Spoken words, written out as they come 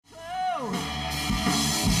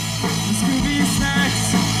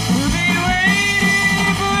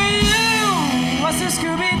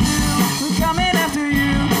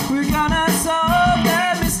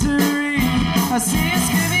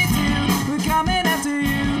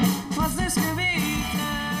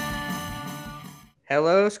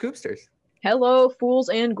Hello, Scoopsters. Hello, fools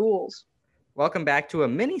and ghouls. Welcome back to a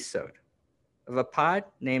mini-sode of a pod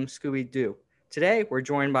named Scooby-Doo. Today, we're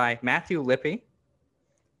joined by Matthew Lippy.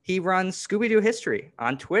 He runs Scooby-Doo History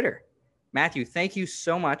on Twitter. Matthew, thank you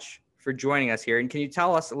so much for joining us here. And can you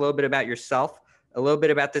tell us a little bit about yourself, a little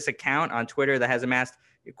bit about this account on Twitter that has amassed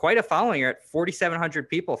quite a following? You're at 4,700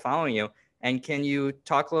 people following you. And can you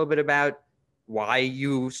talk a little bit about why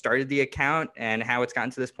you started the account and how it's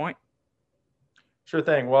gotten to this point? Sure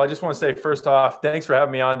thing. Well, I just want to say first off, thanks for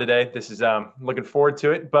having me on today. This is looking forward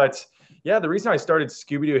to it. But yeah, the reason I started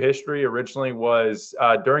Scooby-Doo History originally was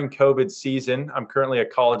during COVID season. I'm currently a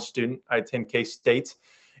college student. I attend K-State,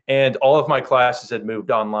 and all of my classes had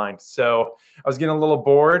moved online. So I was getting a little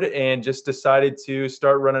bored and just decided to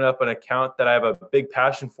start running up an account that I have a big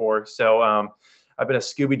passion for. So I've been a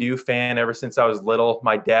Scooby-Doo fan ever since I was little.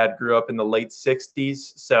 My dad grew up in the late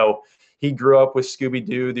 60s. So he grew up with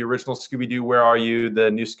Scooby-Doo, the original Scooby-Doo, Where Are You?,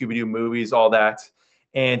 the new Scooby-Doo movies, all that.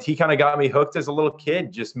 And he kind of got me hooked as a little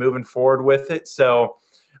kid, just moving forward with it. So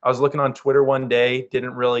I was looking on Twitter one day,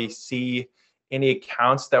 didn't really see any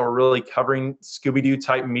accounts that were really covering Scooby-Doo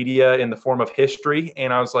type media in the form of history.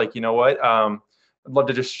 And I was like, you know what? I'd love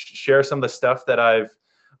to just share some of the stuff that I've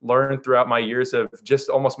learned throughout my years of just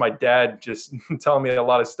almost my dad just telling me a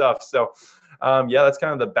lot of stuff. So yeah, that's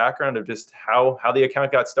kind of the background of just how the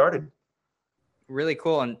account got started. Really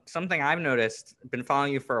cool. And something I've noticed, been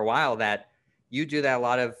following you for a while, that you do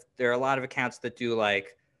that there are a lot of accounts that do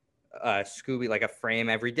like Scooby, like a frame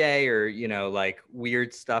every day, or, like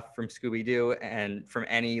weird stuff from Scooby-Doo and from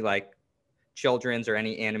any like children's or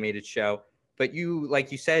any animated show. But you,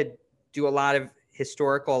 like you said, do a lot of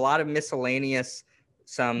historical, a lot of miscellaneous,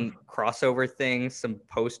 some crossover things, some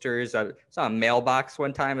posters. I saw a mailbox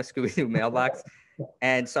one time, a Scooby-Doo mailbox.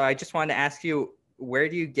 And so I just wanted to ask you, where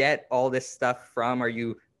do you get all this stuff from? Are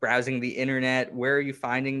you browsing the internet? Where are you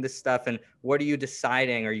finding this stuff? And what are you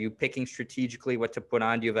deciding? Are you picking strategically what to put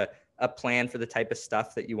on? Do you have a plan for the type of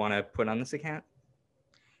stuff that you want to put on this account?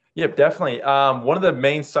 Yep, definitely. One of the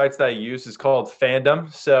main sites that I use is called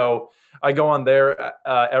Fandom. So I go on there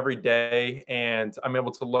every day, and I'm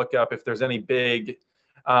able to look up if there's any big.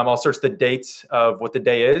 I'll search the dates of what the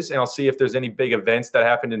day is, and I'll see if there's any big events that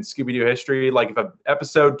happened in Scooby-Doo history, like if an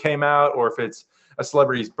episode came out or if it's a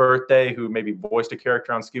celebrity's birthday who maybe voiced a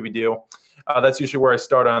character on Scooby-Doo. That's usually where I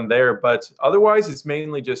start on there. But otherwise, it's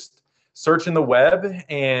mainly just searching the web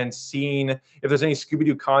and seeing if there's any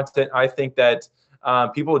Scooby-Doo content I think that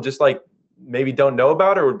people just like maybe don't know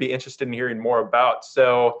about or would be interested in hearing more about.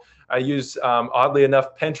 So I use, oddly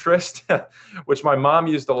enough, Pinterest, which my mom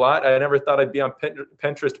used a lot. I never thought I'd be on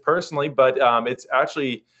Pinterest personally, but it's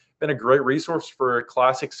actually been a great resource for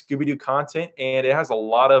classic Scooby-Doo content, and it has a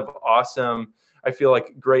lot of awesome, I feel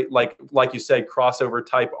like great, like you said, crossover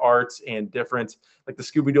type arts and different, like the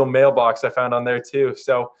Scooby-Doo mailbox I found on there too.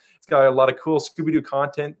 So it's got a lot of cool Scooby-Doo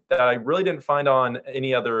content that I really didn't find on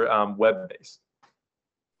any other web base.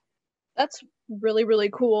 That's really, really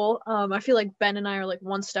cool. I feel like Ben and I are like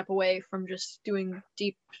one step away from just doing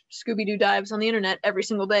deep Scooby-Doo dives on the internet every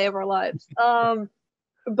single day of our lives.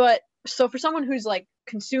 But so for someone who's like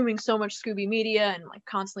consuming so much Scooby media and like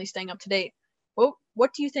constantly staying up to date,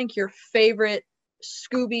 what do you think your favorite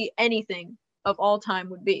Scooby anything of all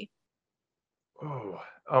time would be? Oh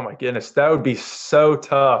my goodness, that would be so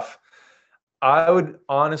tough. I would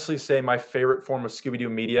honestly say my favorite form of Scooby-Doo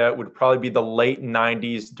media would probably be the late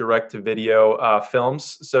 90s direct-to-video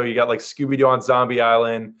films. So you got like Scooby-Doo on Zombie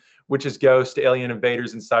Island, Witch's Ghost, Alien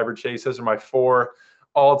Invaders, and Cyber Chase. Those are my four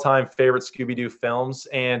all-time favorite Scooby-Doo films.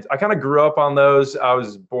 And I kind of grew up on those. I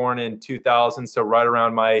was born in 2000, so right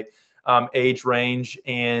around my age range.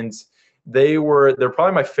 And they're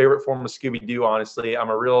probably my favorite form of Scooby-Doo, honestly.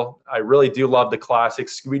 I really do love the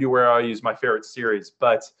classics. Scooby-Doo Where Are You is my favorite series,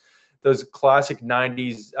 but those classic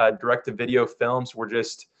 90s direct-to-video films were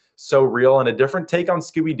just so real and a different take on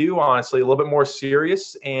Scooby-Doo, honestly, a little bit more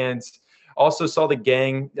serious, and also saw the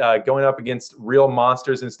gang going up against real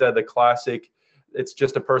monsters instead of the classic, it's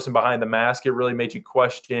just a person behind the mask. It really made you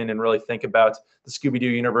question and really think about the Scooby-Doo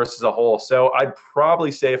universe as a whole. So I'd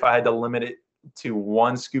probably say if I had to limit it to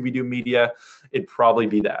one Scooby-Doo media, it'd probably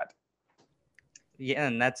be that. Yeah,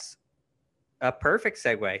 and that's a perfect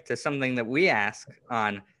segue to something that we ask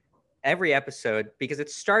on every episode, because it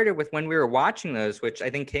started with when we were watching those, which I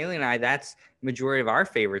think Kaylee and I, that's the majority of our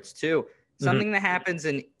favorites too. Something that happens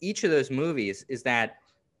in each of those movies is that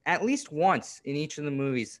at least once in each of the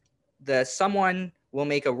movies, someone will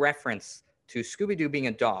make a reference to Scooby-Doo being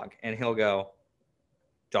a dog, and he'll go,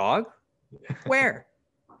 "Dog? Where?"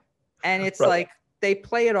 And it's like they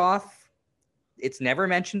play it off. It's never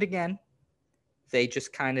mentioned again. They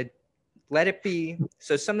just kind of let it be.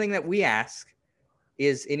 So something that we ask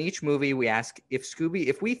is in each movie, we ask if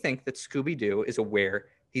we think that Scooby-Doo is aware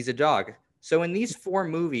he's a dog. So in these 4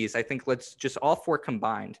 movies, I think let's just all 4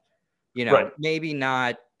 combined, Right. maybe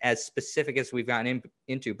not as specific as we've gotten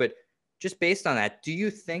into, but just based on that, do you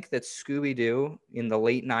think that Scooby-Doo in the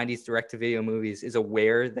late 90s direct-to-video movies is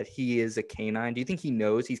aware that he is a canine? Do you think he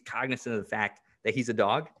knows, he's cognizant of the fact that he's a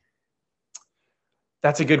dog?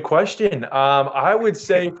 That's a good question. I would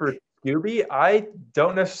say for Scooby, I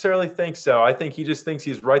don't necessarily think so. I think he just thinks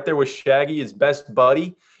he's right there with Shaggy, his best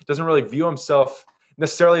buddy. Doesn't really view himself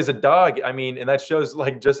necessarily as a dog. I mean, and that shows,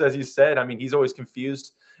 like, just as you said, I mean, he's always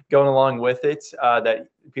confused going along with it, that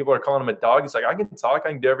people are calling him a dog. It's like, I can talk, I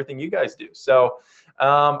can do everything you guys do. So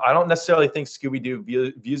I don't necessarily think Scooby-Doo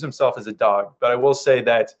views himself as a dog, but I will say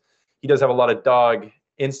that he does have a lot of dog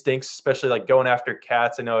instincts, especially like going after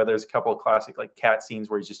cats. I know there's a couple of classic like cat scenes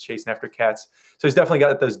where he's just chasing after cats. So he's definitely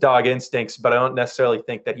got those dog instincts, but I don't necessarily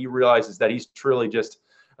think that he realizes that he's truly just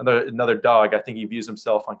another dog. I think he views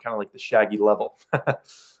himself on kind of like the Shaggy level.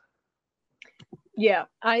 Yeah,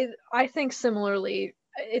 I think similarly.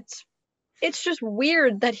 It's just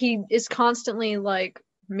weird that he is constantly like,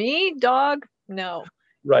 me, dog? No.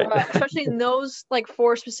 Right. Especially in those like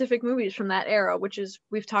 4 specific movies from that era, which is,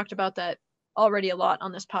 we've talked about that already a lot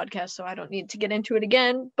on this podcast, so I don't need to get into it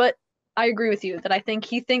again, but I agree with you that I think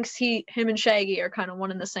he thinks him and Shaggy are kind of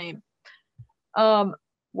one and the same.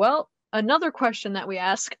 Well, another question that we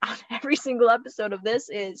ask on every single episode of this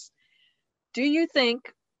is, do you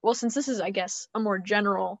think, well, since this is, I guess, a more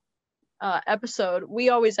general episode, we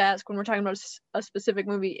always ask when we're talking about a specific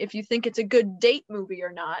movie if you think it's a good date movie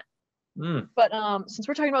or not. But since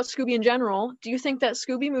we're talking about Scooby in general, do you think that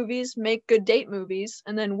Scooby movies make good date movies?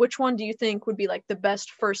 And then which one do you think would be like the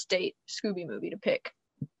best first date Scooby movie to pick?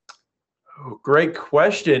 Oh, great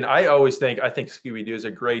question. I think Scooby-Doo is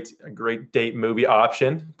a great date movie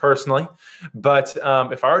option personally. But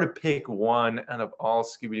if I were to pick one out of all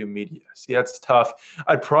Scooby-Doo media, see, that's tough.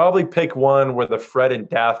 I'd probably pick one where the Fred and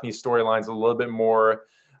Daphne storyline's a little bit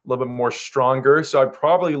more stronger. So I'd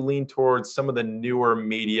probably lean towards some of the newer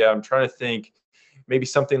media. I'm trying to think, maybe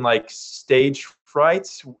something like Stage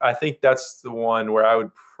Fright. I think that's the one where I would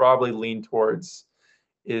probably lean towards.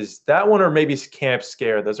 Is that one, or maybe Camp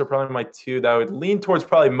Scare? Those are probably my 2 that I would lean towards,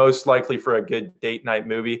 probably most likely for a good date night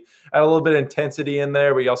movie. Add a little bit of intensity in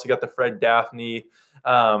there, but you also got the Fred Daphne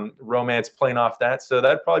romance playing off that. So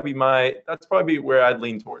that's probably where I'd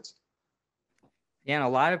lean towards. Yeah, and a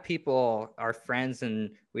lot of people are friends,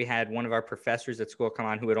 and we had one of our professors at school come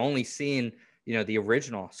on who had only seen, the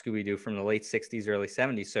original Scooby-Doo from the late 60s, early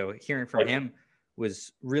 70s. So hearing from him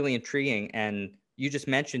was really intriguing. And you just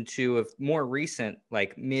mentioned 2 of more recent,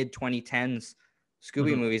 like mid 2010s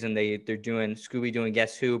Scooby movies, and they're doing Scooby-Doo and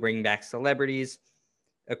Guess Who, bringing back celebrities.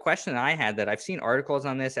 A question that I had, that I've seen articles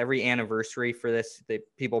on this every anniversary for this, that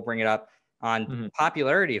people bring it up on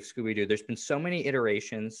popularity of Scooby-Doo. There's been so many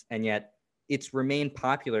iterations, and yet it's remained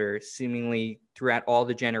popular seemingly throughout all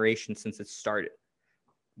the generations since it started.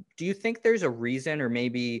 Do you think there's a reason, or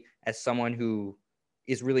maybe as someone who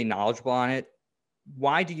is really knowledgeable on it,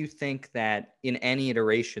 why do you think that in any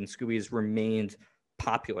iteration Scooby has remained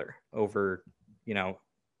popular over,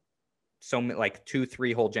 so like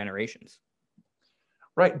 2-3 whole generations?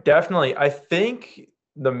 Right, definitely. I think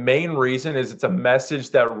the main reason is it's a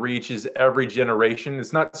message that reaches every generation.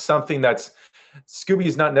 It's not something that's Scooby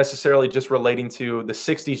is not necessarily just relating to the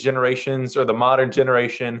 60s generations or the modern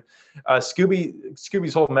generation.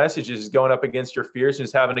 Scooby's whole message is going up against your fears and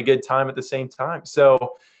just having a good time at the same time.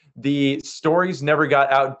 So the stories never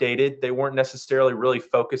got outdated. They weren't necessarily really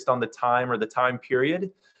focused on the time or the time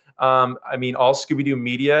period. I mean, all Scooby-Doo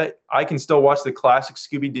media, I can still watch the classic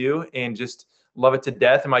Scooby-Doo and just love it to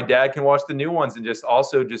death. And my dad can watch the new ones and just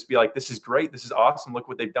be like, this is great. This is awesome. Look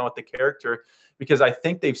what they've done with the character. Because I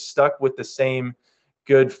think they've stuck with the same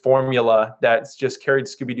good formula that's just carried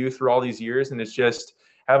Scooby-Doo through all these years. And it's just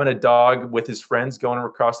having a dog with his friends going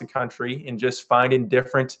across the country and just finding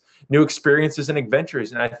different new experiences and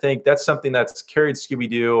adventures. And I think that's something that's carried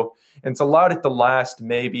Scooby-Doo, and it's allowed it to last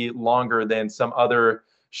maybe longer than some other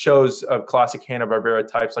shows of classic Hanna-Barbera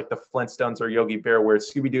types like the Flintstones or Yogi Bear, where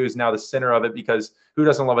Scooby-Doo is now the center of it, because who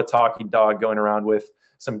doesn't love a talking dog going around with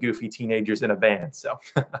some goofy teenagers in a van? So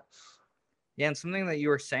yeah, and something that you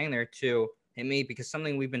were saying there too, hit me, because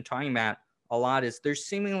something we've been talking about a lot is there's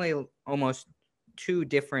seemingly almost 2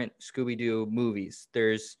 different Scooby-Doo movies.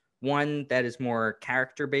 There's one that is more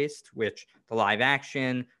character-based, which the live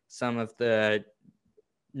action, some of the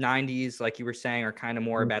 90s, like you were saying, are kind of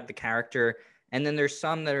more about the character. And then there's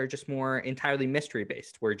some that are just more entirely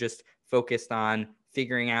mystery-based. We're just focused on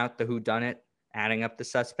figuring out the whodunit. adding up the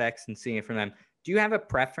suspects and seeing it from them. Do you have a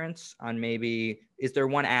preference on maybe, is there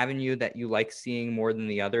one avenue that you like seeing more than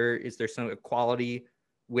the other? Is there some quality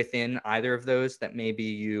within either of those that maybe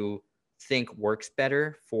you think works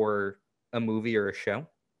better for a movie or a show?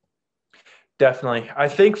 Definitely. I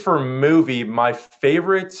think for movie, my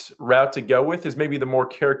favorite route to go with is maybe the more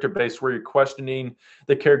character-based, where you're questioning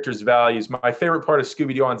the character's values. My favorite part of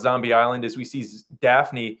Scooby-Doo on Zombie Island is we see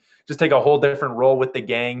Daphne just take a whole different role with the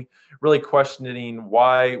gang, really questioning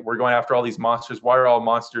why we're going after all these monsters. Why are all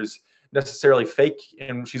monsters necessarily fake?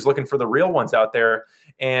 And she's looking for the real ones out there.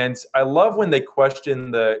 And I love when they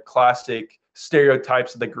question the classic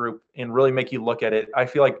stereotypes of the group and really make you look at it. I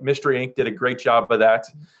feel like Mystery Inc. did a great job of that.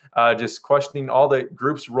 Just questioning all the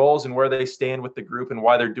group's roles and where they stand with the group and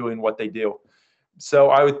why they're doing what they do. So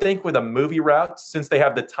I would think with a movie route, since they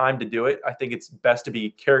have the time to do it, I think it's best to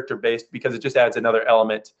be character-based because it just adds another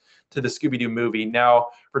element to the Scooby-Doo movie. Now,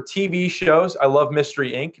 for TV shows, I love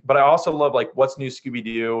Mystery Inc., but I also love like What's New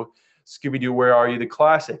Scooby-Doo, Scooby-Doo, Where Are You, the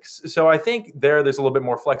classics. So I think there's a little bit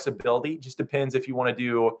more flexibility. It just depends if you want to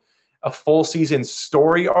do a full season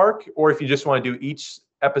story arc or if you just want to do each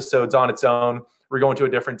episode's on its own. We're going to a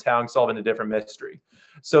different town, solving a different mystery.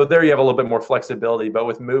 So there you have a little bit more flexibility. But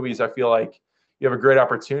with movies, I feel like you have a great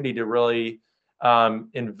opportunity to really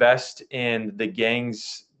invest in the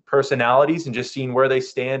gang's personalities and just seeing where they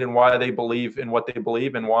stand and why they believe in what they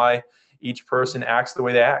believe and why each person acts the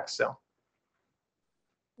way they act. So.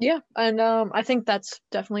 Yeah, and I think that's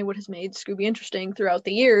definitely what has made Scooby interesting throughout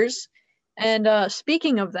the years. And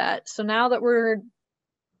speaking of that, so now that we're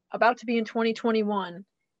about to be in 2021,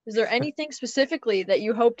 is there anything specifically that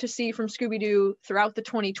you hope to see from Scooby-Doo throughout the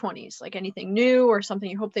 2020s? Like anything new or something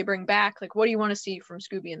you hope they bring back? Like, what do you want to see from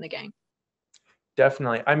Scooby and the gang?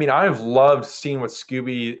 Definitely. I mean, I've loved seeing what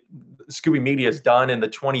Scooby Media has done in the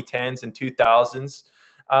 2010s and 2000s.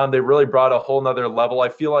 They really brought a whole nother level. I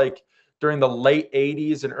feel like during the late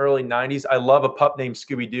 80s and early 90s, I love a pup named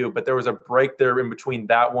Scooby-Doo, but there was a break there in between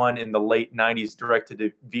that one and the late 90s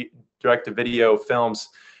direct-to-video films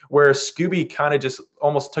where Scooby kind of just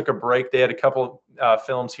almost took a break. They had a couple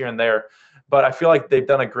films here and there, but I feel like they've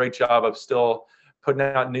done a great job of still putting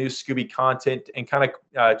out new Scooby content and kind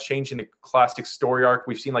of changing the classic story arc.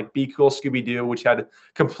 We've seen like Be Cool Scooby-Doo, which had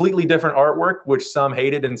completely different artwork, which some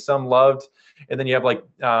hated and some loved. And then you have like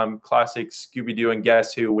classic Scooby-Doo and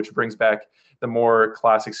Guess Who, which brings back the more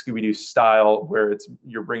classic Scooby-Doo style where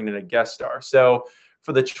you're bringing in a guest star. So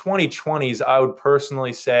for the 2020s, I would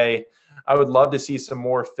personally say I would love to see some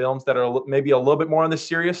more films that are maybe a little bit more on the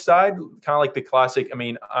serious side, kind of like the classic. I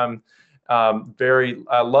mean, I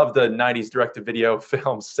love the 90s direct-to-video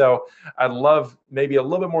films. So I love maybe a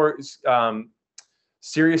little bit more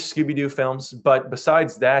serious Scooby-Doo films. But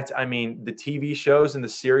besides that, I mean, the TV shows and the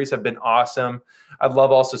series have been awesome. I'd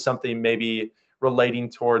love also something maybe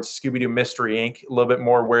relating towards Scooby-Doo Mystery Inc. a little bit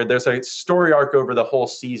more where there's a story arc over the whole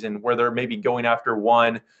season where they're maybe going after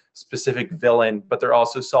one specific villain, but they're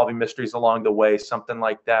also solving mysteries along the way, something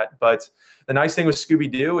like that. But the nice thing with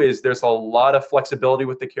Scooby-Doo is there's a lot of flexibility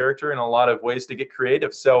with the character and a lot of ways to get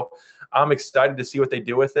creative. So I'm excited to see what they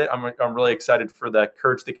do with it. I'm really excited for the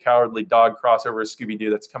Courage the Cowardly Dog crossover Scooby-Doo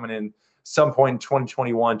that's coming in some point in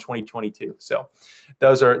 2021, 2022. So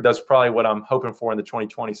that's probably what I'm hoping for in the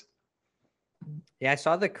 2020s. Yeah, I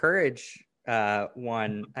saw the Courage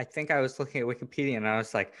one. I think I was looking at Wikipedia and I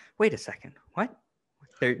was like, wait a second, what?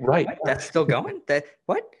 Right. What? That's still going?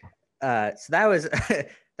 What? So that was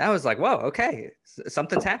that was like, whoa, okay,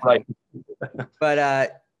 something's happening. Right.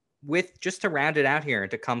 But with just to round it out here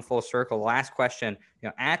and to come full circle, last question,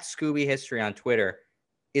 at Scooby History on Twitter,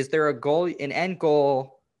 is there a goal, an end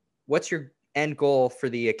goal? What's your end goal for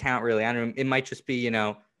the account really? I don't know, it might just be,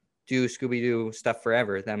 do Scooby-Doo stuff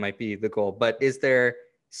forever. That might be the goal. But is there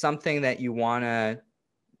something that you want to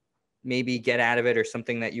maybe get out of it or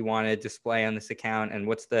something that you want to display on this account? And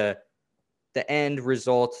what's the end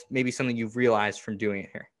result, maybe something you've realized from doing it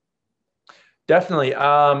here? Definitely.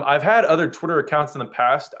 I've had other Twitter accounts in the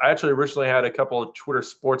past. I actually originally had a couple of Twitter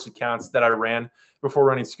sports accounts that I ran before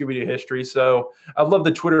running Scooby-Doo History. So I love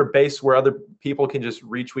the Twitter base where other people can just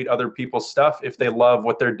retweet other people's stuff if they love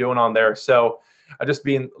what they're doing on there. So I just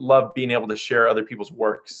love being able to share other people's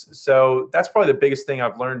works. So that's probably the biggest thing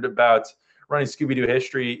I've learned about running Scooby-Doo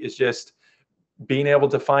History is just being able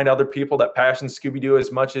to find other people that passion Scooby-Doo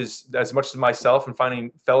as much as myself and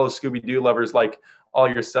finding fellow Scooby-Doo lovers like all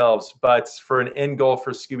yourselves. But for an end goal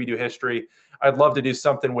for Scooby-Doo History, I'd love to do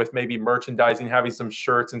something with maybe merchandising, having some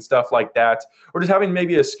shirts and stuff like that, or just having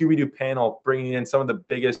maybe a Scooby-Doo panel, bringing in some of the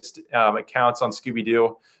biggest accounts on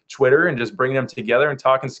Scooby-Doo Twitter and just bringing them together and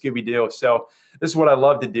talking Scooby-Doo. So this is what I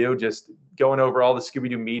love to do, just going over all the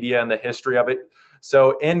Scooby-Doo media and the history of it.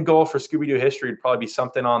 So end goal for Scooby-Doo history would probably be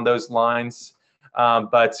something on those lines.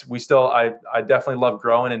 But I definitely love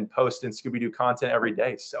growing and posting Scooby-Doo content every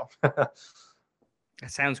day. So that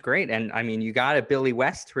sounds great. And I mean, you got a Billy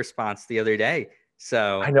West response the other day.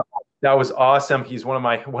 So I know that was awesome. He's one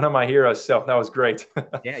of my heroes. So that was great.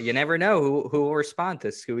 Yeah, you never know who will respond to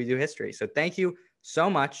Scooby-Doo history. So thank you so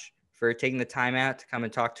much for taking the time out to come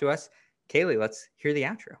and talk to us. Kaylee, let's hear the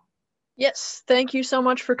outro. Yes, thank you so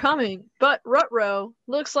much for coming. But Rutro,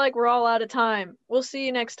 looks like we're all out of time. We'll see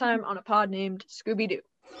you next time on a pod named Scooby-Doo.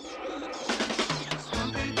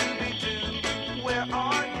 Scooby-Doo, where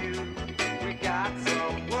are you? We got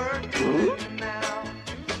some work to do now.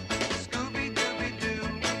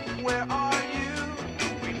 Scooby-Doo, where are you?